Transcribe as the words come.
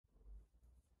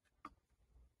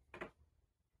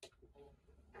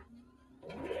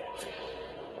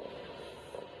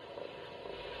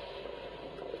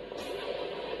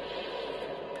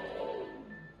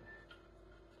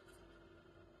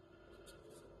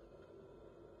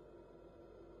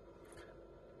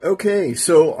Okay,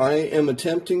 so I am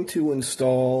attempting to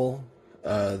install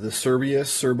the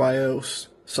Cerbios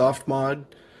Softmod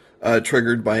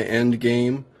triggered by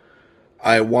ENDGAME.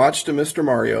 I watched a Mr.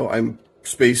 Mario. I'm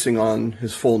spacing on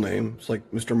his full name. It's like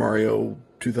Mr. Mario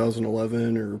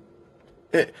 2011 or...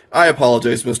 I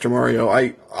apologize, Mr. Mario.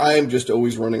 I'm just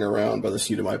always running around by the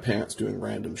seat of my pants doing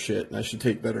random shit, and I should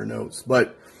take better notes.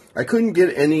 But I couldn't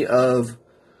get any of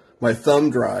my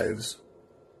thumb drives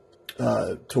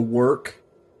to work.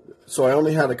 So I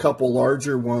only had a couple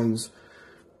larger ones,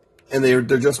 and they're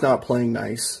just not playing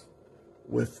nice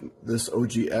with this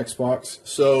OGXBox.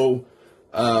 So,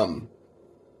 and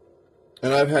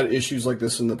I've had issues like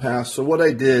this in the past. So what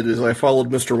I did is I followed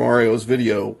Mr. Mario's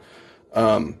video.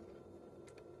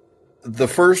 The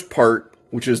first part,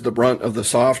 which is the brunt of the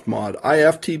soft mod, I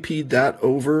FTP'd that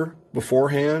over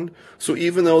beforehand. So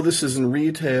even though this is in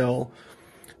retail,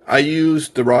 I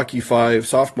used the Rocky 5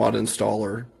 Softmod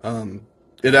installer.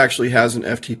 It actually has an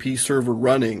FTP server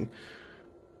running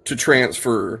to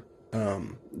transfer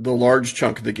the large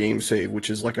chunk of the game save, which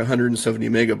is like 170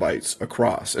 megabytes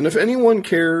across. And if anyone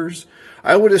cares,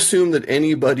 I would assume that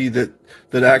anybody that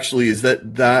actually is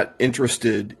that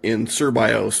interested in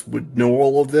Cerbios would know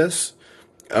all of this,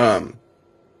 because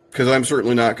I'm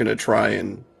certainly not going to try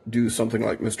and do something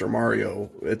like Mr. Mario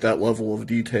at that level of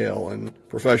detail and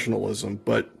professionalism.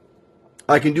 But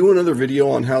I can do another video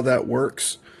on how that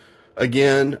works.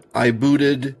 Again, I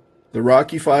booted the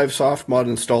Rocky 5 Softmod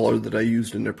installer that I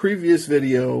used in the previous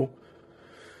video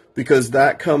because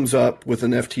that comes up with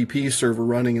an FTP server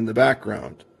running in the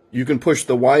background. You can push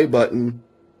the Y button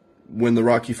when the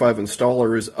Rocky 5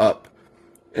 installer is up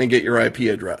and get your IP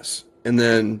address. And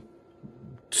then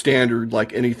standard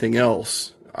like anything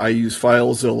else, I use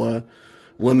FileZilla,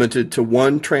 limited to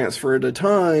one transfer at a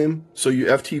time. So you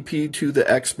FTP to the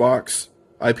Xbox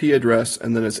IP address,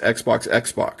 and then it's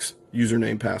Xbox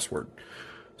username password.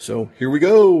 So here we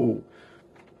go.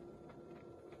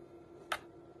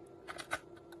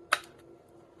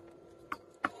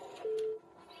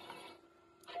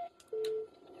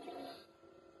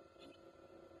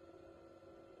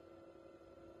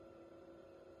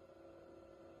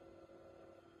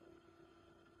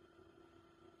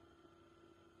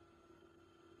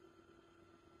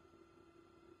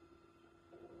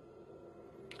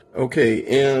 Okay,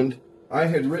 and I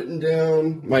had written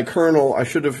down my kernel.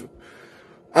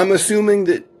 I'm assuming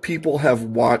that people have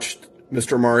watched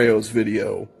Mr. Mario's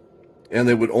video, and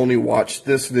they would only watch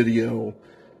this video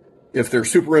if they're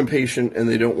super impatient and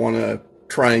they don't want to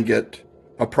try and get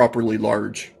a properly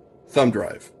large thumb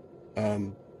drive.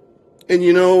 And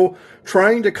you know,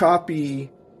 trying to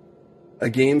copy a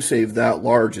game save that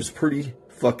large is pretty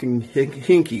fucking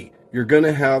hinky. You're going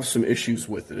to have some issues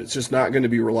with it. It's just not going to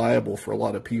be reliable for a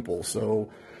lot of people. So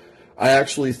I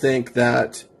actually think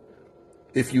that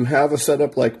if you have a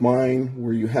setup like mine,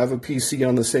 where you have a PC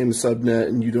on the same subnet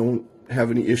and you don't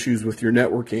have any issues with your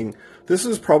networking, this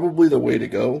is probably the way to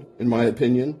go, in my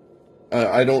opinion.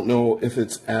 I don't know if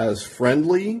it's as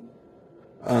friendly.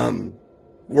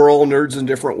 We're all nerds in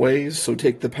different ways, so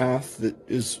take the path that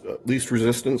is least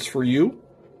resistance for you.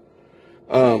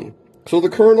 So the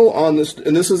kernel on this,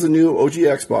 and this is a new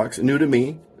OGXBox, new to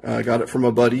me. I got it from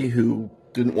a buddy who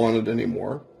didn't want it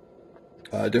anymore.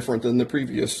 Different than the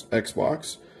previous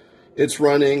Xbox. It's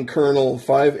running kernel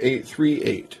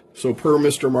 5838. So per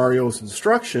Mr. Mario's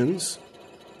instructions,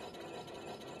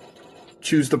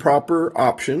 choose the proper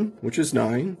option, which is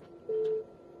 9.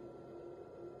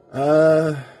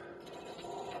 I'm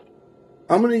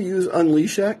going to use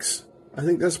Unleash X. I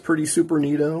think that's pretty super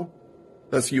neato.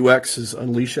 That's UX is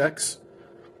Unleash X.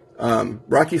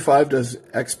 Rocky 5 does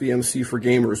XBMC for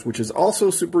gamers, which is also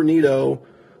super neato.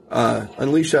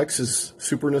 Unleash X is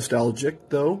super nostalgic,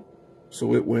 though,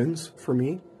 so it wins for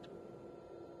me.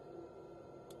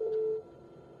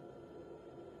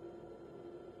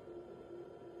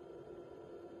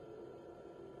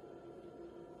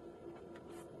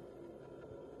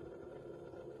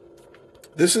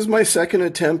 This is my second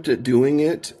attempt at doing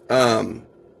it.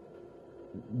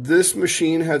 This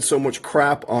machine had so much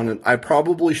crap on it. I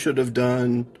probably should have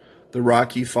done the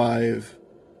Rocky 5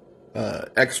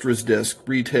 extras disc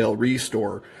retail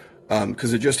restore,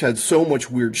 because it just had so much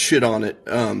weird shit on it.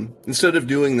 Instead of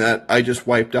doing that, I just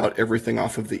wiped out everything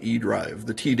off of the E drive,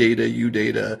 the T data, U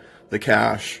data, the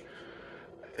cache.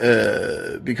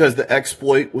 Because the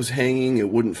exploit was hanging, it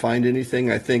wouldn't find anything.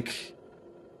 I think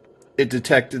it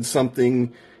detected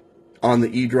something on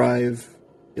the E drive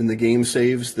in the game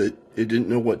saves that it didn't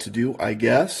know what to do, I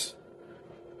guess.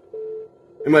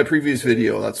 In my previous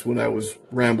video, that's when I was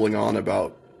rambling on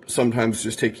about sometimes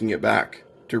just taking it back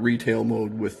to retail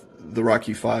mode with the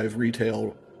Rocky 5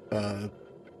 retail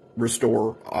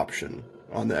restore option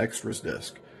on the extras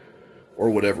disc, or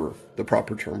whatever the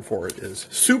proper term for it is.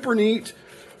 Super neat.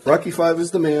 Rocky 5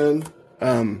 is the man.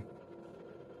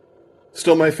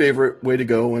 Still my favorite way to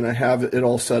go, and I have it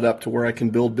all set up to where I can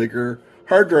build bigger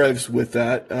hard drives with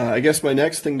that. I guess my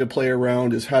next thing to play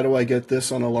around is how do I get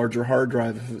this on a larger hard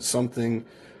drive if it's something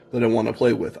that I want to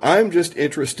play with. I'm just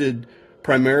interested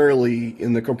primarily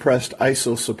in the compressed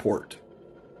ISO support.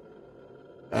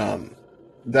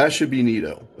 That should be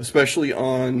neato, especially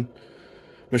on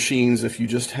machines. If you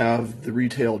just have the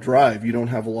retail drive, you don't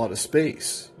have a lot of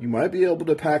space. You might be able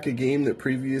to pack a game that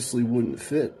previously wouldn't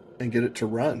fit and get it to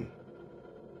run.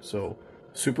 So,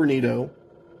 super neato.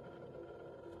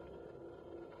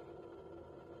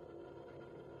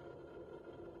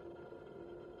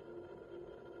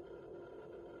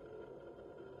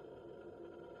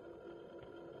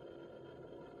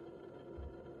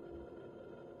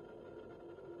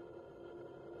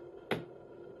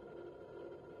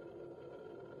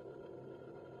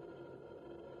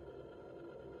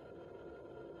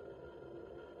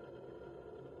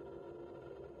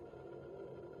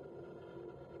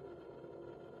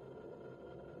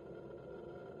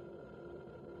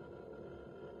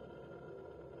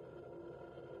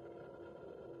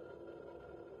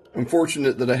 I'm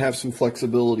fortunate that I have some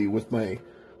flexibility with my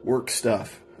work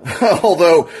stuff.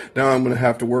 Although, now I'm going to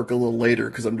have to work a little later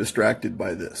because I'm distracted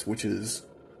by this, which is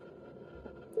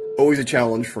always a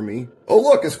challenge for me. Oh,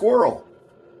 look, a squirrel!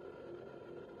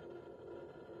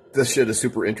 This shit is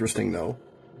super interesting, though.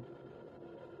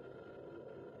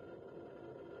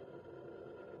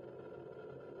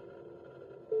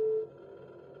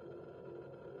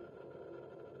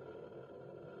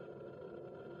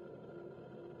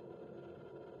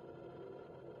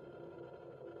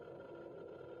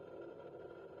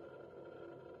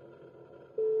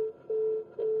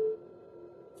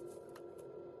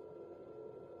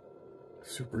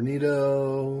 Super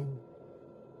neato.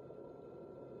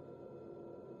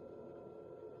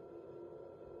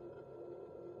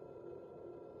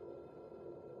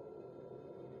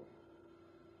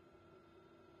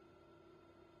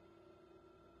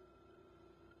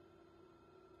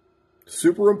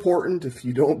 Super important. If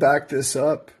you don't back this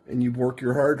up and you work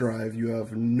your hard drive, you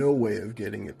have no way of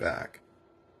getting it back.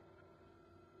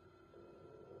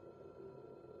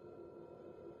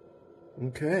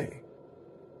 Okay.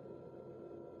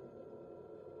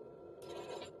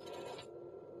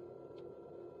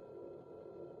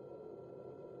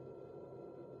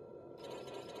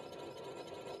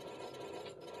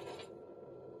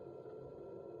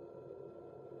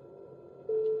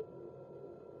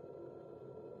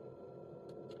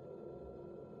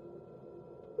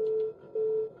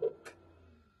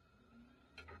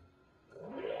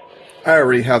 I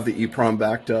already have the EEPROM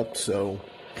backed up, so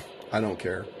I don't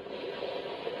care.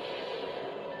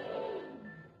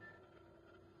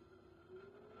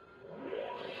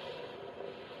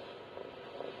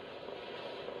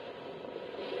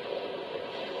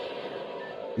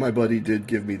 My buddy did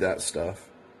give me that stuff.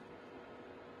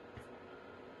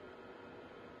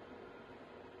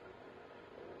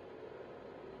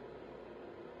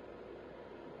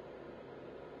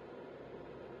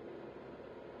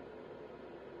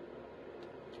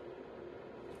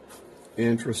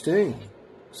 Interesting.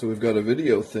 So we've got a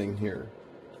video thing here.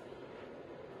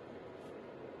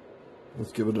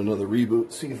 Let's give it another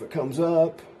reboot, see if it comes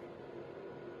up.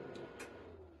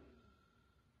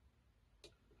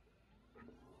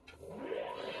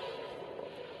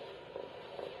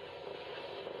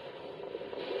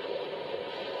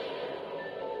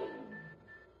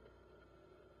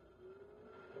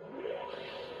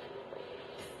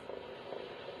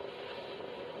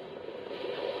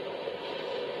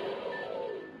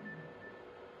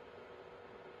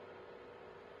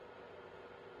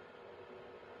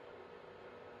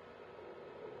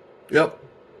 Yep,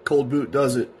 cold boot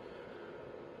does it.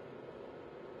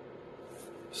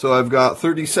 So I've got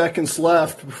 30 seconds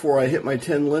left before I hit my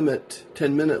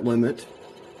 10-minute limit.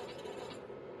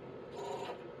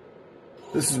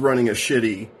 This is running a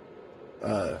shitty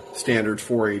standard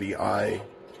 480i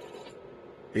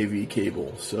AV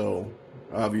cable, so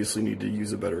I obviously need to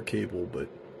use a better cable, but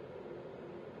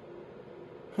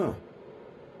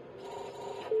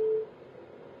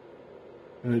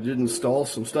and it did install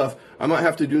some stuff. I might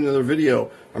have to do another video.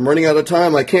 I'm running out of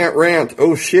time. I can't rant.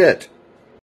 Oh, shit.